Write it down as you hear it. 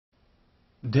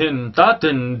Din ta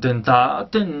din din ta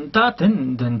din ta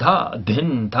din din ta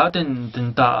din ta din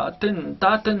din ta din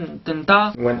ta din din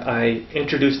ta. When I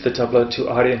introduce the tabla to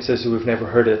audiences who have never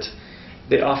heard it,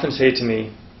 they often say to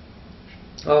me,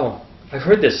 "Oh, I've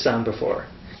heard this sound before."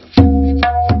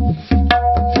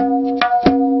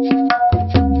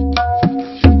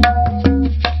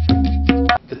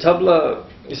 The tabla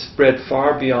is spread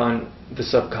far beyond the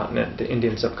subcontinent, the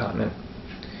Indian subcontinent,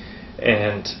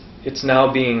 and it's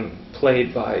now being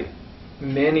played by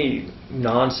many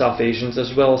non-South Asians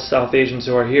as well as South Asians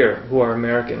who are here, who are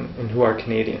American and who are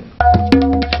Canadian.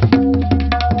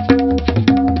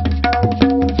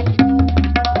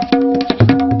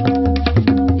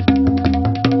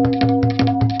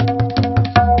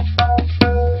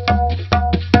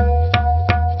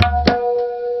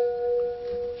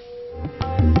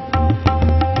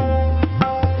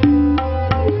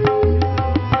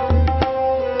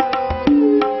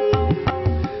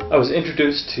 I was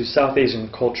introduced to South Asian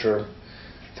culture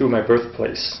through my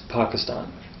birthplace,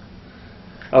 Pakistan.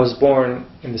 I was born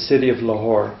in the city of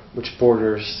Lahore, which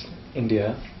borders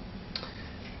India,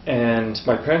 and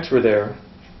my parents were there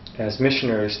as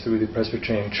missionaries through the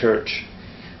Presbyterian Church.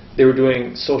 They were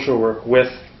doing social work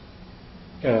with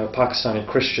Pakistani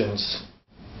Christians.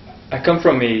 I come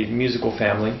from a musical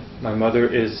family. My mother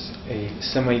is a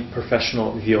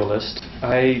semi-professional violist.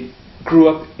 I grew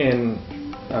up in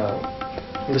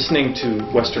listening to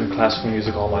Western classical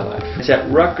music all my life. It's at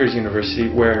Rutgers University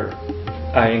where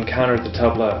I encountered the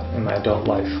tabla in my adult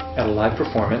life at a live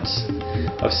performance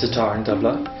of sitar and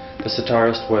tabla. The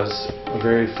sitarist was a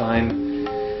very fine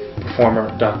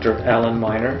performer, Dr. Alan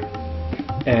Miner,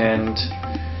 and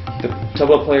the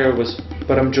tabla player was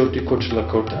Paramjyoti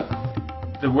Kochalakota.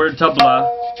 The word tabla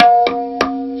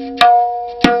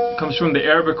comes from the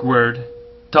Arabic word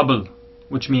tabl,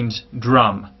 which means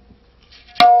drum.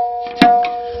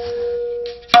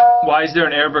 Why is there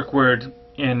an Arabic word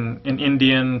in an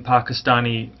Indian,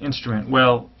 Pakistani instrument?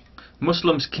 Well,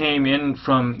 Muslims came in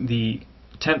from the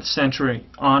 10th century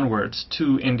onwards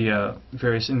to India,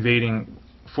 various invading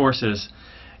forces,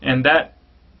 and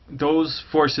those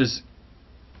forces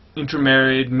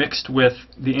intermarried, mixed with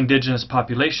the indigenous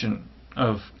population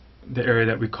of the area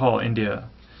that we call India,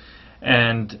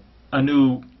 and a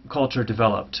new culture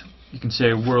developed. You can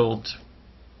say world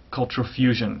cultural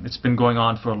fusion. It's been going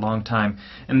on for a long time,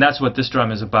 and that's what this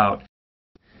drum is about.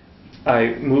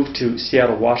 I moved to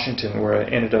Seattle, Washington, where I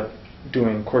ended up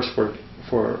doing coursework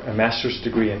for a master's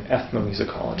degree in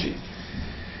ethnomusicology.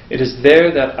 It is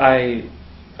there that I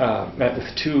met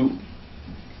with two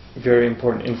very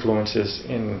important influences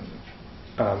in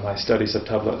my studies of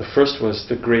tabla. The first was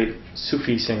the great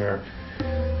Sufi singer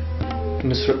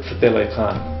Nusrat Fateh Ali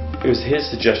Khan. It was his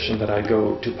suggestion that I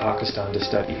go to Pakistan to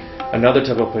study. Another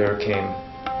tabla player came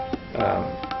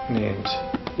named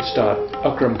Ustad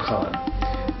Akram Khan,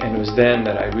 and it was then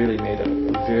that I really made a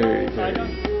very,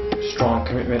 very strong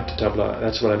commitment to tabla.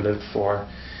 That's what I lived for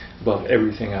above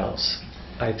everything else.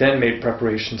 I then made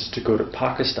preparations to go to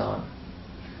Pakistan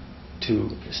to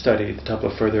study the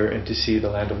tabla further and to see the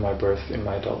land of my birth in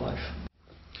my adult life.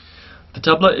 The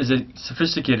tabla is a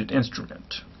sophisticated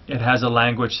instrument. It has a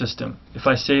language system. If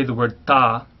I say the word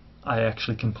ta, I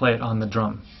actually can play it on the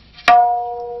drum.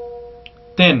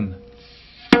 Tin,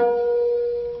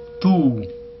 tu,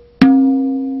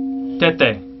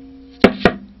 tete,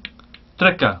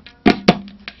 treka,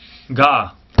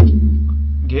 ga,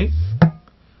 ge.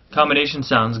 Combination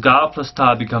sounds. Ga plus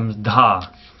ta becomes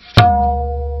dha.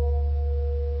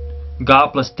 Ga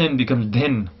plus tin becomes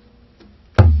din.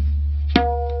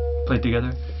 Play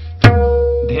together.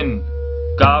 Din.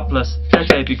 Ga plus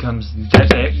tete becomes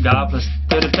dete. Ga plus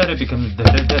tere tere becomes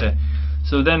dete tere.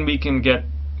 So then we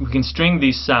can string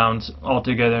these sounds all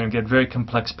together and get very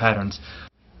complex patterns.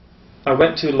 I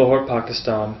went to Lahore,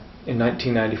 Pakistan in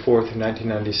 1994 through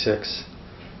 1996,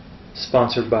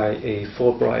 sponsored by a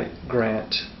Fulbright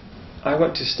grant. I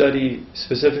went to study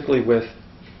specifically with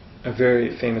a very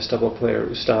famous tabla player,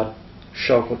 Ustad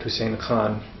Shaukat Hussain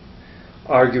Khan,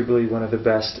 arguably one of the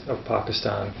best of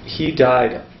Pakistan. He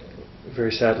died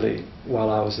very sadly while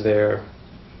I was there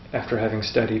after having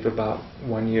studied about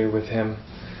 1 year with him.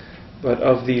 But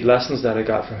of the lessons that I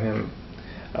got from him,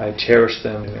 I cherished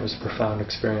them, and it was a profound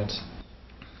experience.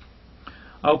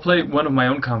 I'll play one of my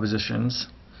own compositions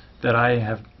that I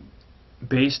have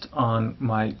based on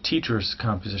my teacher's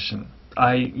composition.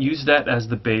 I used that as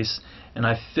the base, and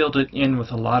I filled it in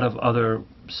with a lot of other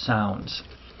sounds.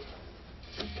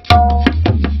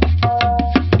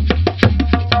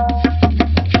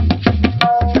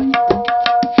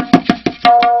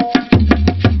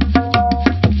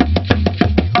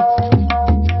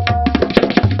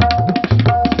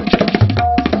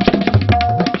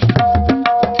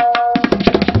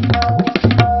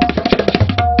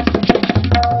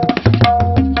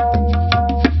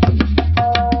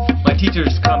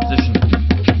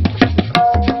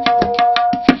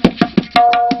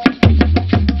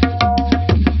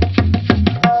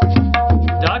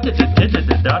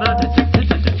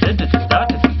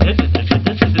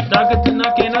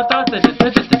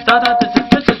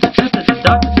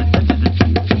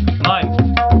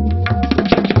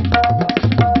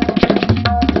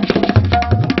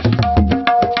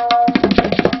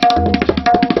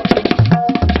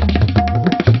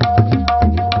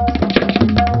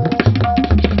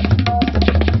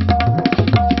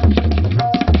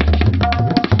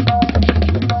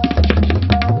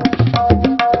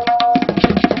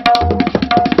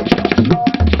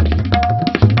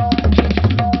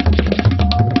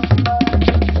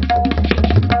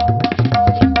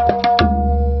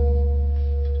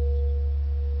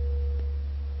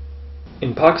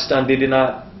 In Pakistan, they did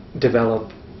not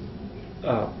develop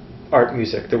art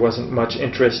music. There wasn't much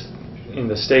interest in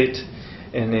the state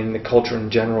and in the culture in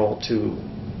general to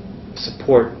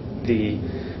support the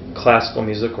classical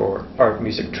music or art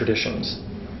music traditions.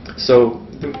 So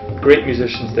the great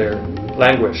musicians there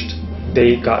languished.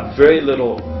 They got very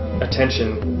little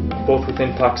attention both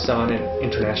within Pakistan and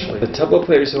internationally. The tabla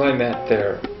players who I met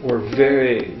there were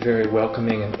very, very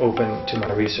welcoming and open to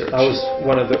my research. I was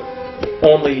one of the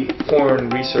only foreign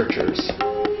researchers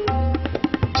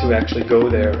to actually go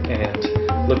there and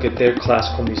look at their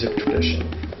classical music tradition.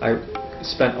 I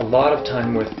spent a lot of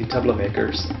time with the tabla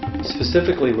makers,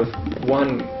 specifically with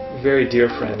one very dear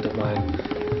friend of mine,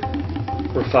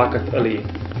 Rafakat Ali.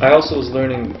 I also was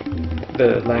learning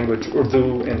the language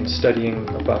Urdu and studying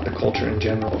about the culture in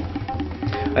general.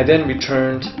 I then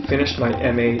returned, finished my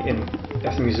MA in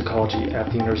ethnomusicology at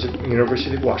the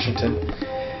University of Washington,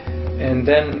 and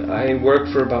then I worked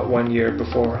for about 1 year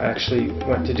before I actually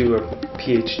went to do a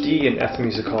PhD in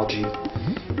ethnomusicology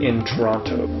in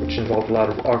Toronto, which involved a lot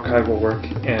of archival work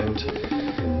and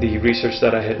the research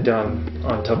that I had done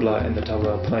on tabla and the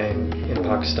tabla playing in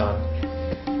Pakistan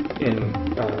in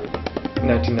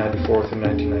 1994 through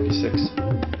 1996.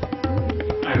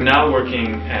 I'm now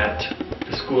working at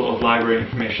the School of Library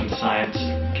Information Science,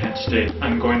 Kent State.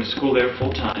 I'm going to school there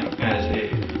full-time as a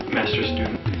master's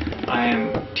student. I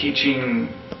am teaching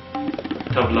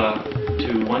tabla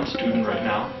to one student right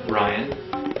now, Ryan.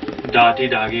 Dati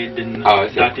dagi din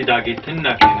dati dagi tin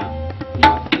nakina.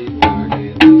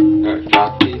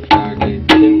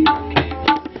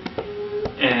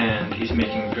 And he's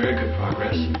making very good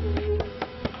progress.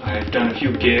 I've done a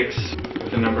few gigs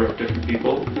with a number of different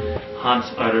people. Hans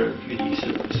Utter, the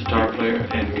sitar player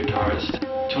and guitarist.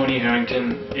 Tony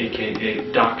Harrington,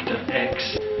 aka Dr.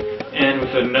 X. And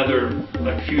with another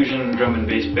fusion drum and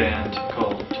bass band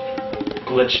called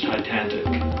Glitch Titanic.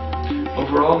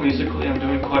 Overall, musically, I'm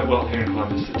doing quite well here in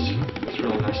Columbus. It's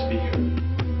really nice to be here.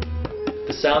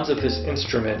 The sounds of this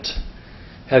instrument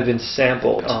have been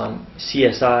sampled on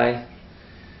CSI,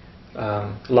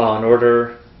 Law and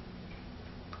Order,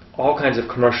 all kinds of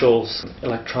commercials,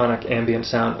 electronic ambient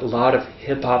sound. A lot of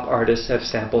hip-hop artists have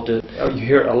sampled it. You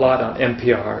hear it a lot on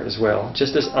NPR as well,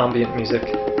 just this ambient music.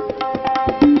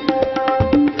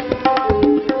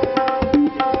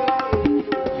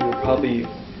 You will probably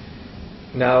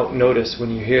now notice when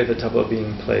you hear the tabla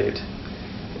being played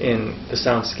in the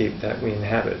soundscape that we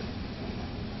inhabit.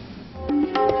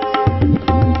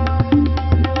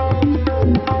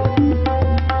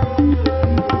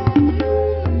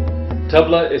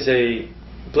 Tabla is a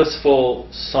blissful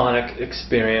sonic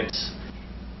experience,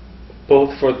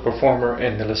 both for the performer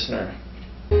and the listener.